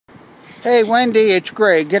Hey Wendy, it's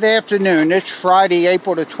Greg. Good afternoon. It's Friday,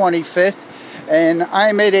 April the 25th, and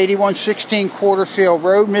I'm at 8116 Quarterfield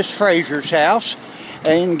Road, Miss Fraser's house,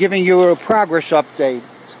 and giving you a progress update.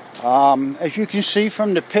 As you can see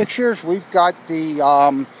from the pictures, we've got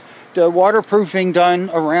the waterproofing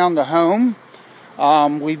done around the home.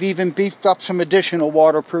 We've even beefed up some additional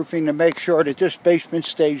waterproofing to make sure that this basement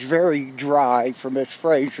stays very dry for Miss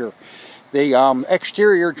Fraser. The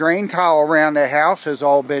exterior drain tile around the house has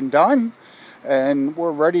all been done, and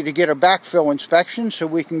we're ready to get a backfill inspection so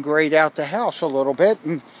we can grade out the house a little bit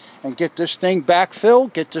and get this thing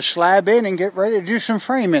backfilled, get the slab in, and get ready to do some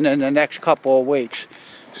framing in the next couple of weeks.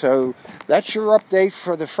 So that's your update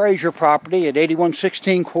for the Fraser property at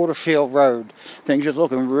 8116 Quarterfield Road. Things are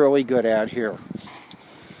looking really good out here.